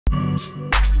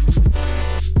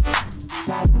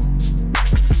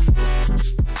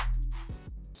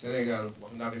Sénégal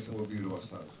wax naa ko sama biir wax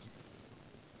sànq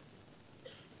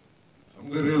xam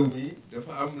nga réew mi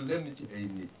dafa am lenn ci ay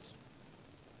nit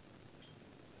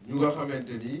ñu nga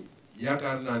xamante ni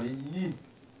yaakaar naa ni ñii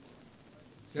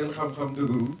seen xam-xam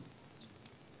dëgërul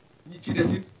ñi ci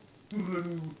desit tur la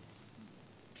ñuy wut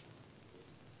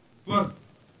ba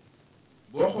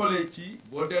boo xoolee ci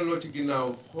boo delloo ci ginnaaw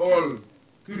xool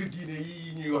këri diine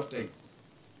yi ñuy wax tey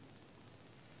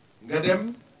nga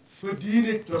dem fa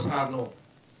diine cosaanoo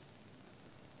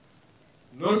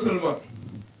non seulement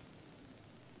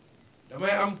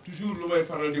damay am toujours lu may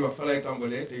faral di wax fa lay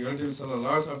tàmbalee te yonent bi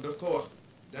sallallahu alayhi wa sallam daf ko wax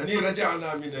dani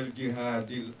rajaana min al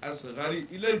jihaadil asgari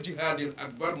ila al jihaadil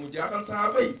akbar mu jaaxal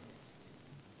sahaaba yi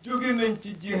jóge nañ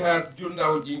ci jihaad ju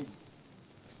ndaw ji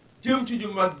jëm ci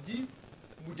ju mag ji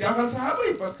mu jaaxal sahaaba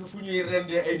yi parce que fu ñuy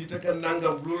rendee ay nit ak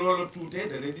nangam lu loola tuutee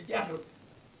da leen di jaaxal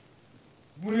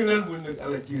mu ni leen muy nag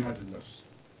ala jihaadu nafs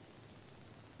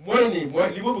mooy nii mooy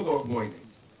li ma bëgg a wax mooy ne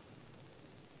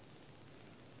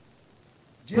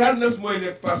jihaad nafs mooy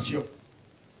les passions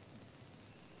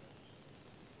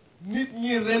nit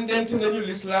ñi rendente nañu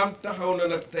l'islam taxaw na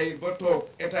nag tey ba toog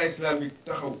état islamique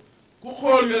taxaw ku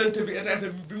xool yonente bi état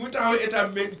islamique bi mu taxaw état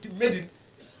Médine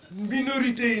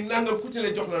minorité yi nangam ku ci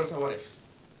ne jox na la sa wareef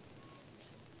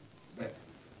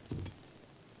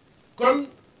kon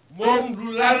moom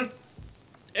lu laal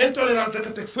intolérance da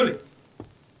ko teg fële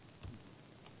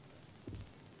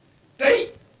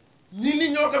tey ñi ni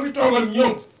ñoo ko fi toogal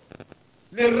ñoom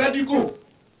les radicaux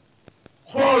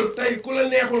xool tey ku la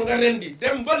neexul nga rendi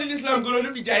dem ba li l'islam gënoon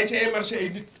lépp di jaay ci ay marché ay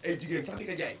nit ay jigéen sax di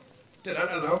ko jaay te daan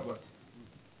allahu akbar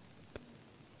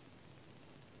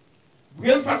bu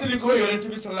ngeen fàttali ko yonent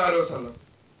bi sallallahu alayhi wa sallam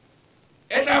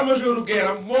état major guerre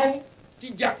am moom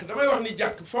ci jàkk damay wax ni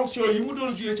jàkk fonction yi mu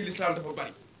doon joué ci l'islam dafa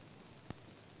bari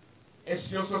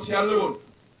institution sociale la woon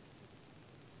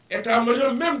état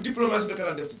major même diplomatie da ko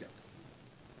daan def ci jàkk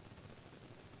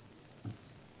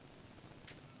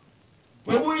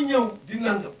ba muy ñëw di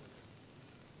nangam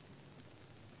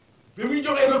ba muy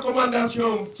joxee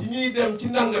recommandation ci ñuy dem ci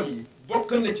nangam yi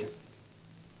bokk na ca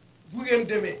bu ngeen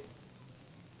demee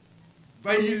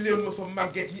bàyyi leen ma fa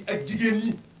màgget yi ak jigéen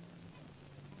ñi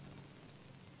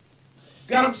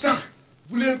garab sax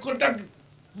bu leen ko dagg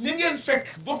ñi ngeen fekk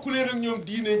bokk leen ak ñoom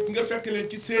diine nga fekk leen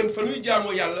ci seen fa ñuy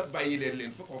jaamoo yàlla bàyyi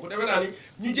leen fa kooku defe naa ni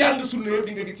ñu jàng sunna yëpp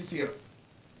di nga gis ci siira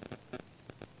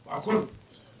waaw kon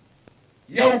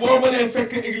yow boo mënee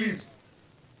fekk église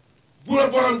bu la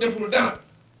borom deful dara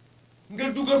nga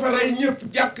dugg fa rey ñëpp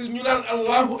jàkk ñu naan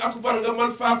allahu akbar nga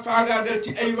man faa faagaagal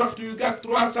ci ay waxtu yu gàtt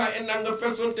 300 et nangam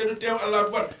personne te du teew allahu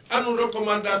akbar anu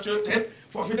recommandation te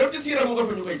foofu def ci siira mu nga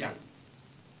fa ñu koy jàng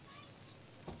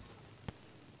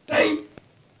tey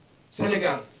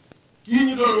Sénégal kii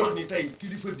ñu doon wax ni tey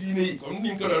kilifa diine yi comme ni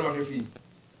ñu ko doon waxee fii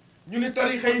ñu ni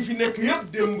tarixa yi fi nekk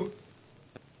yëpp démb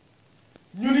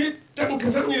ñu ni tënk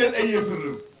sax ñu leen ay yéefar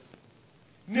la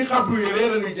ni xabru yélee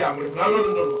la ñuy jaamu def naa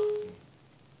loolu doon wax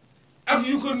ak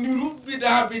yu ko niru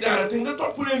bidaa la te nga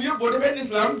topp leen yëpp boo defee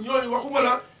l'islam ñooñu waxuma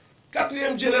la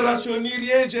 4e génération nii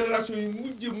rien génération yi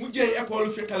mujjee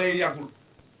école fi xale yi yàggul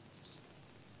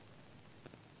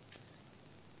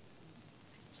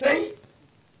tey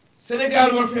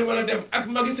Sénégal war fee mën a dem ak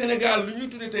magi Sénégal lu ñuy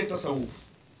tudde tey tasawuf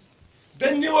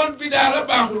dañ ni woon bidaa la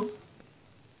baaxul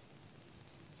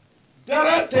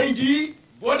dara tey jii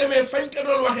boo demee fañ ko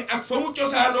doon waxe ak fa mu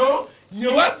cosaanoo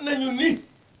ñëwaat nañu ni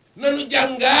nañu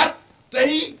jàngaat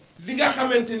tey li nga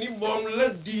xamante ni moom la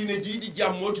diine ji di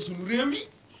jàmmoo ci suñu réew yi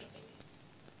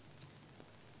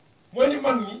mooy ni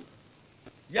mag ñi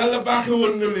yàlla baaxe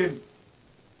woon na leen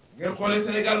ngeen xoolee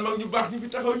Sénégal mag ñu baax ñi fi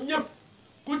taxaw ñépp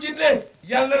ku ci ne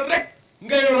yàlla rek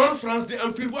nga yoroon France di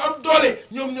empire bu am doole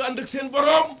ñoom ñu ànd ak seen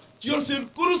boroom ci yor seen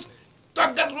kurus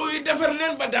tàggat ru yi defar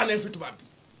leen ba daaneel fi tubaab bi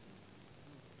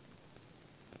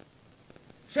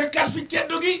fekkaat fi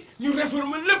ceddo gi ñu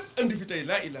réforme lépp andi fi tey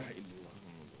laa ilaha illallah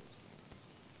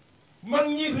mag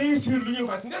ñi réussir lu ñuy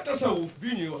wax nga tasawuf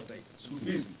bii ñuy wax tey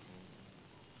soufisme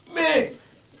mais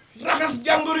raxas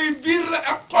jàngoro yi biir la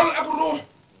ak xol ak ruux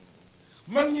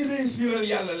mag ñi réussiral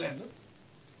yàlla lenn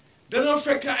dañoo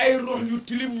fekk ay ruux yu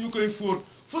tilim ñu koy fóot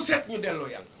fu set ñu delloo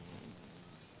yàlla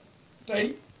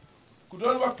tey ku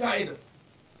doon wax Qaïda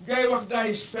ngay wax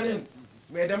Daesh feneen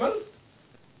mais demal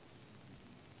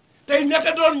tey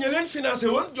ñaka doon ña leen financé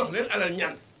woon jox leen alal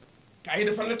ñaan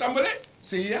Qaïda fan la tàmbalee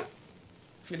CIA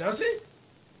financé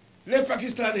les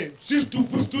Pakistanais surtout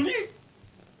Pashtun yi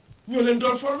ñoo leen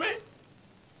doon formé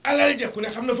alal ja ku ne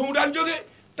xam na fa mu daan jógee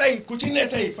tey ku ci ne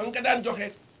tey fa nga ko daan joxe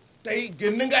tey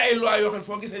génn nga ay loi yoo xam ne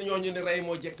foo gisee ñooñu ne rey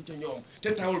moo jekk ca ñoom te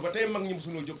taxawul ba tey mag ñi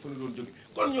mosunoo jóg fa nu doon jóge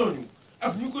kon ñooñu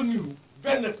ak ñu ko niru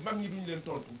benn mag ñi duñu leen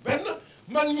tontu benn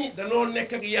mag ñi danoo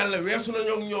nekk ak yàlla weesu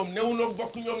nañoo ak ñoom new noo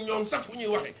bokk ñoom sax fu ñuy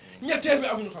waxe ñetteel bi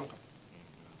amuñu xam-xam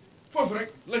foofu rek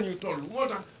la ñuy toll moo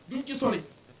tax duñ ci sori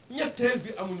ñetteel bi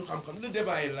amuñu xam-xam le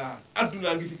débat yi laa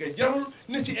addunaa ngi fi kay jarul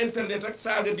ne ci internet ak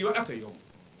saaga diwa ak a yomb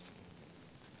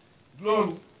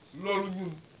loolu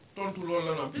ñun tontu loolu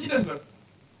la noonu bi ci des nag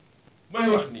may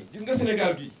wax ni gis nga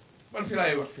Sénégal gii man fi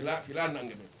laay wax fi laa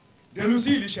nangame dellu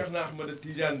si li Cheikh na Ahmada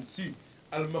Tidiane si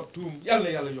al Maktoum yàlla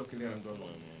yokki leeram doon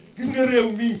wax gis nga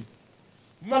réew mii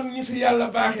mag ñi fi yàlla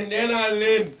baaxe nee naa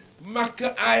leen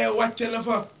Makka aaya wàcce na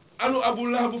fa anu Abu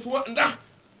Lahab fu ma ndax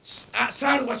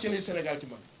saar wàcce na Sénégal ci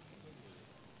mag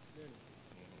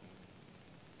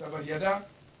tabat yada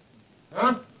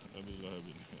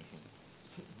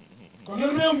kon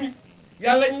nag réew mi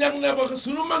yàlla ñag na ba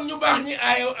sunu mag ñu baax ñi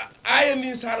aaya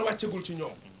nii saar wàccegul ci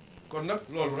ñoom kon nag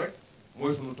loolu rek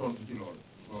mooy sunu tontu ci loolu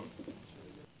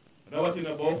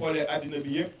rawatina boo xoolee àddina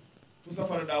bi yëpp fu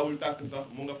safara daawul tàkk sax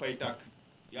mu nga fay tàkk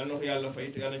yàlla na ko yàlla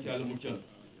fay te yàlla na ci yàlla muccal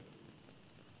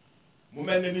mu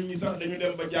mel ne nit ñi sax dañu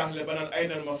dem ba jaaxle ba naan ay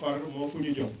nan ma far moo fu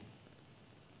ñu jëm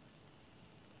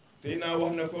Seydina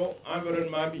wax na ko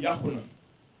environnement bi yàqu na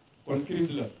kon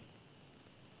crise la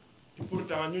te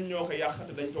pourtant ñun ñoo ko yàq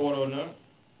te dañ ko waroon a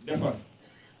defar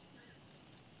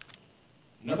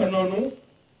naka noonu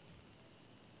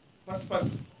pas-pas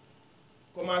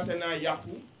commencé naa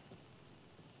yàqu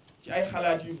ci ay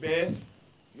xalaat yu bees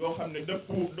yoo xam ne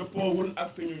dëppoowul ak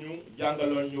fi ñu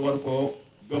jàngaloon ñu war koo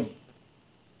gëm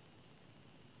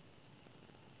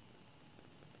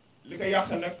li ko yàq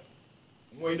nag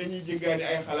mooy dañuy jéggaani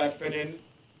ay xalaat feneen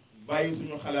bàyyi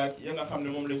suñu xalaat ya nga xam ne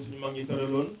moom lañ suñu mag ñi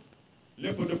tëraloon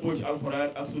lépp dëppoo ci alxuraan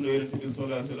ak sunna yonent bi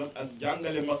sallallahu alayhi wa sallam ak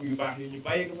jàngale mag yu baax yi ñu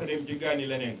bàyyi ko fa dem jéggaani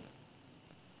leneen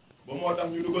ba moo tax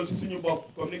ñu dugal ci suñu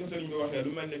bopp comme ni ko sëriñ bi waxee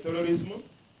lu mel ne terrorisme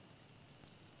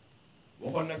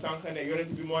waxoon na sànq ne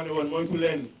yonent bi moo ne woon moytu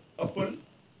leen ëppal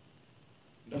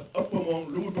ndax ëpp moom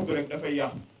lu mu dugg rek dafay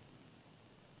yàqu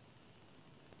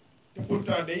te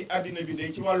pourtant day àddina bi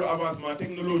day ci wàllu avancement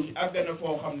technologie àgg na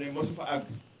foo xam ne mosu fa àgg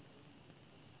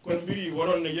kon mbir yi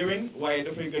waroon na yéwén waaye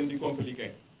dafay gën di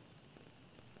compliqué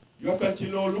yokkal ci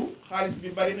loolu xaalis bi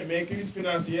bari na mais crise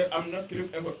financière am na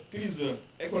crise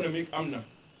économique am na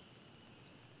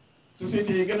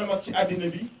sociétés yi gën a mag ci àddina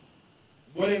bi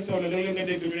boo leen soxla léeg-léeg nga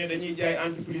dégg ñu ne dañuy jaay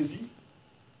entreprise yi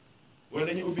wala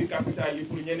dañuy ubbi capital yi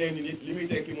pour ñeneen ni nit li muy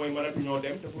tekki mooy mënatuñoo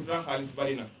dem te pourtant xaalis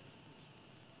bari na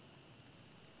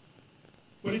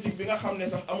politique bi nga xam ne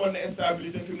sax amoon na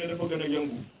stabilité fi mu ne dafa gën a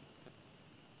yëngu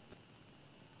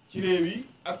ci réew yi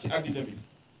ak ci àddina bi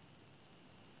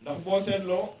ndax boo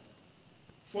seetloo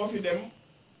foofi dem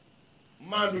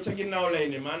maandu ca ginnaaw lay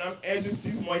ne maanaam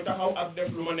injustice mooy taxaw ak def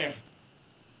lu ma neex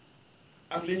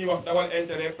ak li ñuy wax dawal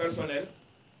intérêt personnel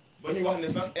ba ñu wax ne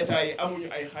sax état yi amuñu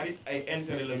ay xarit ay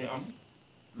intérêt la ñu am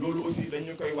loolu aussi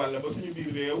dañu koy wàll ba suñu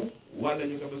biir réew wàll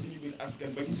ñu ko ba suñu biir askan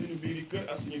ba ci suñu biiri kër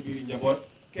ak suñu biiri njaboot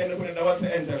kenn ku ne dawal sa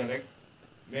intérêt rek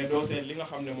mais doo seet li nga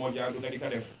xam ne moo jaadu nga di ko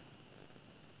def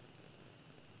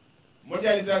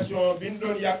mondialisation bi ñu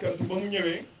doon yàkkantu ba mu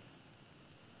ñëwee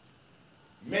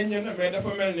meññ na mais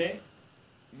dafa mel ne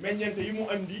meññeente yi mu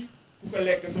andi ku ko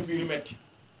lekk sa biir metti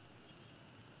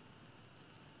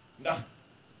ndax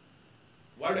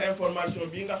wàllu information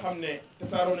bii nga xam ne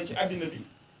tasaaroo na ci àddina bi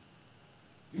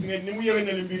gis ngeen ni mu yewee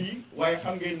na la mbir yi waaye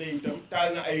xam ngeen ne itam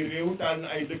taal na ay réew taal na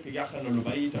ay dëkk yàq na lu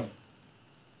bari itam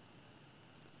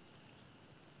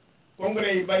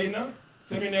congrès yi bari na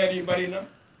séminaire yi bari na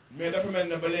mais dafa mel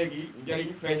ne ba léegi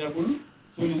njariñ feeñagul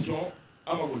solution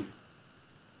amagul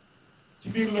ci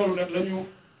biir loolu nag la ñu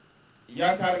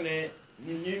yaakaar ne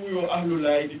ñun ñuy wuyoo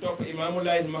ahlulaay di topp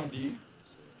imaamulaay mahdi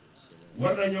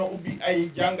war nañoo ubbi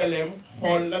ay jàngaleem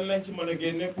xool lan lañ ci mën a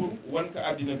génne pour wan ko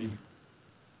àddina bi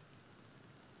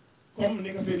comme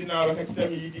ni ko Seydina waxee ci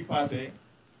thème yi di passé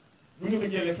du ñu ko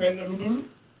jëlee fenn lu dul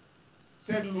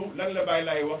seetlu lan la bàyyi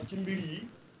laay wax ci mbir yi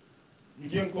ñu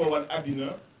jéem koo wan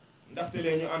àddina ndaxte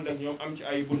lee ñu ànd ak ñoom am ci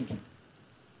ay bunt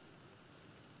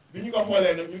bi ñu ko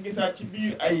xoolee nag ñu gisaat ci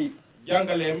biir ay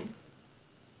jàngaleem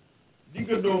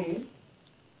digga doomu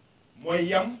mooy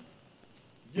yam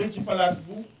jël ci place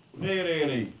bu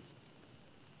rëy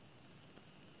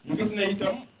ñu gis ne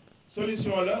itam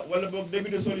solution la wala boog début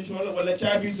de solution la wala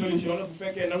caabi solution la bu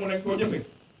fekkee nangu nañ koo jëfe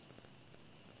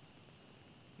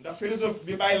ndax philosophe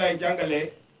bi bàyyi laay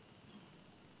jàngalee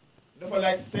dafa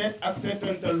laaj seet ak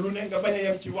seetantal lu ne nga bañ a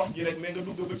yem ci wax ji rek mais nga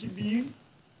dugg ba ci biir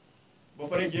ba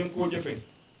pare jéem koo jëfe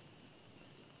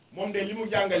moom de li mu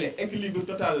jàngale équilibre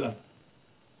total la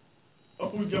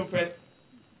ëppul jëm fenn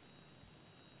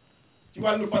ci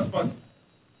wàllu pas-pas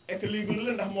équilibre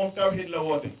la ndax moom tawhid la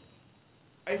woote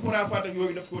ay xuraafaat ak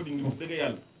yooyu daf koo dindi wax dëgg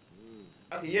yàlla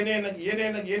ak yeneen ak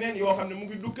yeneen ak yeneen yoo xam ne mu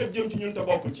ngi dukkat jëm ci ñun te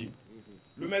bokk ci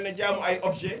lu mel ne jaamu ay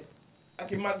objet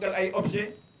ak i màggal ay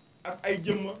objet ak ay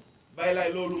jëmm bàyyi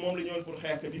laay loolu moom la ñëwoon pour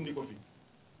xeex ka dindi ko fi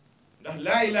ndax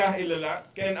laa ilaha illallah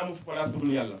keneen amu fi place bu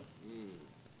dul yàlla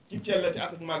ci cellate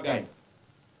ak màggaay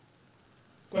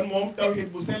kon moom tawhid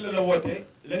bu sell la woote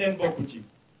leneen bokk ci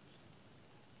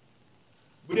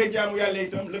bu dee jaamu yàlla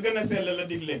itam la gën a sell la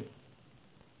digle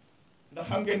ndax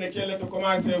xam ngeen ne cellate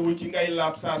commencé wul ci ngay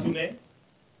laab saa su ne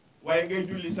waaye ngay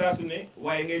julli saa su ne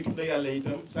waaye ngay tudda yàlla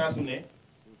itam saa su ne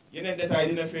yeneen détail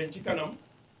dina feeñ ci kanam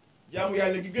jaamu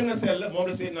yàlla gi gën a sell moom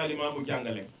la Seydina Limamou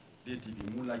jàngale. DTV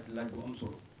mu laaj bu am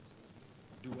solo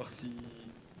di wax ci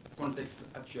contexte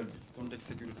actuel bi contexte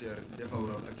sécuritaire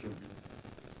défavorable actuel bi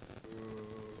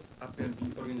appel bi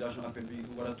organisation appel bi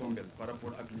war a tombel par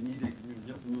rapport ak li ñuy dégg ñun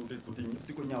ñëpp ñu dégg ko te ñëpp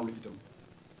di ko ñaawlu itam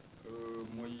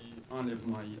mooy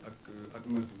enlèvement yi ak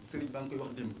meurtre sëriñ baa ngi koy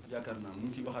wax démb yaakaar naa mu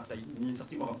ngi si waxaat tey ñii sax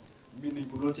si waxam mbind nañ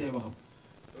ko loolu ci ay waxam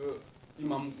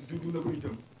imam junj na ko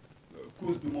itam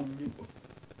cause bi moom ñëpp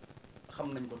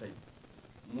xam nañ ko tey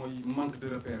mooy manque de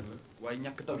repère la waaye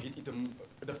ñàkk tawhid itam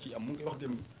daf ci am mu ngi koy wax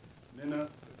démb nee na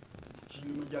ci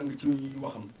li ma jàng ci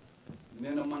waxam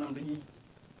nee na maanaam dañuy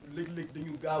léeg-léeg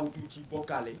dañu gaawutu ci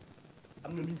bokkaale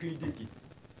am na lu ñu koy déggi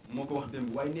moo ko wax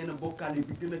démb waaye nee na bokkaale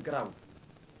bi gën a garaaw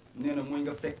nee na mooy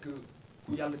nga fekk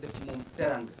ku yàlla def ci moom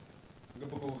teraanga nga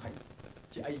bëgg ko xañ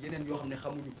ci ay yeneen yoo xam ne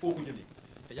xamuñu foo ko jëlee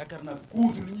te yaakaar naa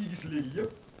cause lu ñuy gis léegi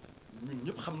yëpp ñun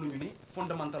ñëpp xam nañu ne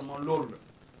fondamentalement loolu la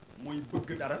mooy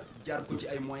bëgg dara jaar ko ci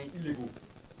ay moyens illégaux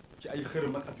ci ay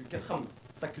xërëm ak yu kenn xamul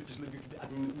sacrifice la ñuy tudde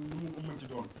ak nu mu mën ci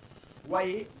doon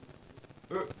waaye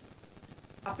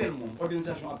appel moom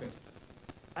organisation appel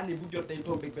année bu jot day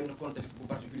tombé benn contexte bu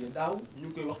particulier daaw ñu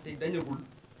ngi koy wax tey dañagul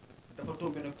dafa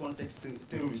tombé benn contexte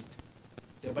terroriste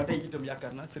te ba tey itam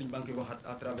yaakaar naa sëriñ baa ngi koy waxaat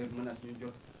à travers menaces ñuy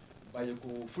jot bàyyi ko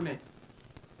fu ne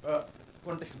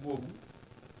contexte boobu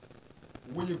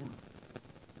wëyagul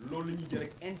loolu la ñuy jël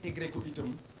rek intégré ko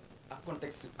itam ak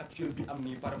contexte actuel bi am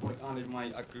nii par rapport ak enlèvement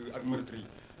yi ak meurtre yi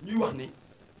ñuy wax ne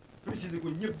préciser ko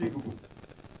ñëpp dégg ko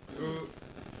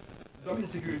domaine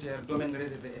sécuritaire domaine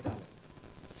réservé état la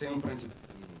c'est un principe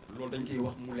loolu dañ koy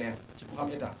wax mu leer ci ku xam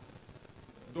état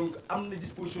donc am na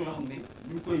disposition yoo xam ne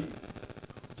ñu ngi koy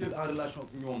jël en relation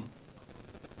ak ñoom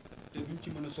te duñ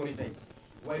ci mën a sori tey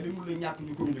waaye li mu la ñàkk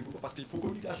ñu communiquer ko parce que il faut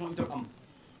communication itam am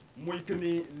mooy que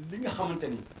ne li nga xamante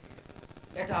ni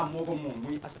état moo ko moom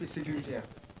muy aspect sécuritaire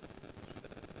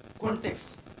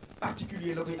contexte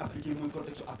particulier la koy appliquer muy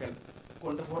contexte appel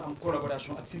kon dafa war am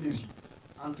collaboration ak synergie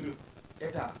entre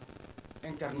état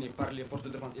incarné par les forces de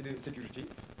défense et de sécurité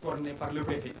coordonné par le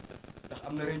préfet ndax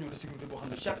am na réunion de sécurité boo xam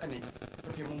ne chaque année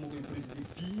préfet moom moo koy présider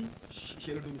fii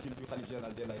chez le domicile du khalife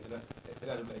général des Layènes El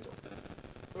Hadji Abdoulaye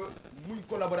Thiaw muy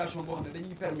collaboration boo xam ne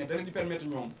dañuy permettre da leen di permettre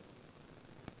ñoom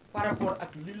par rapport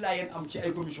ak li Layène am ci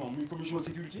ay commission muy commission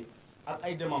sécurité ak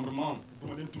ay démembrement du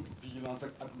ma leen tudd vigilance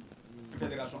ak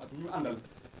fédération ak ñu àndal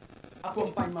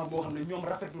accompagnement boo xam ne ñoom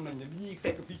rafetlu nañ ne li ñuy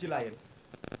fekk fii ci Layène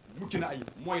mucc na ayib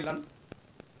mooy lan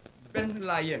benn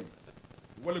Layène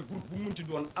wala groupe bu mun ci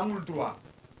doon amul droit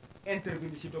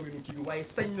intervenir ci domaine kii bi waaye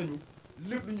sañ nañu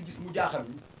lépp lu ñu gis mu jaaxal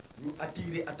ñu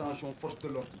attirer attention force de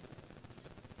l'ordre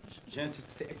yi j'insiste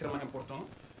c'est extrêmement important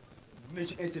dinañ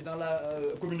ci insister dans la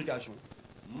communication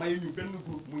may ñu benn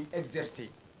groupe muy exercer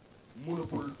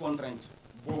monopole contrainte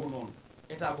boobu noonu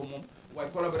état ko moom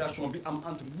waaye collaboration bi am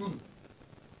entre ñun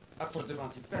ak force de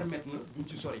défense yi permettre na duñ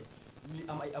ci sori ñuy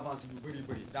am ay avancées yu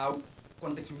bëri daaw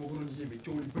contexte bi moo gënoon yéeme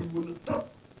coow li bëri woon na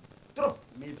trop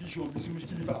mais vision bi suñu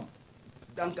kilifa am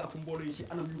dànkaafu mbooloo yi ci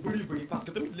anam yu bëri parce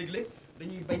que tamit léeg-léeg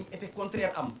dañuy bañ effet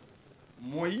contraire am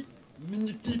mooy nit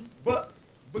ñi tiit ba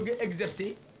bëgg a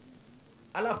exercer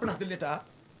à la place de l'État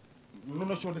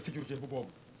notion de sécurité bu boobu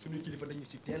suñu kilifa dañu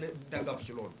ci teel a dànkaafu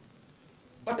ci loolu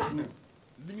ba tax na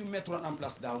li ñu mettre en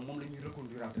place daaw moom la ñuy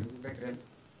reconduire rek ren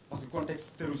parce que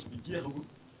contexte terroriste bi jeexagul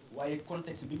waaye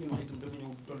contexte bi ngeen wax itam dafa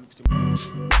ñëw dolli ko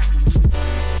ci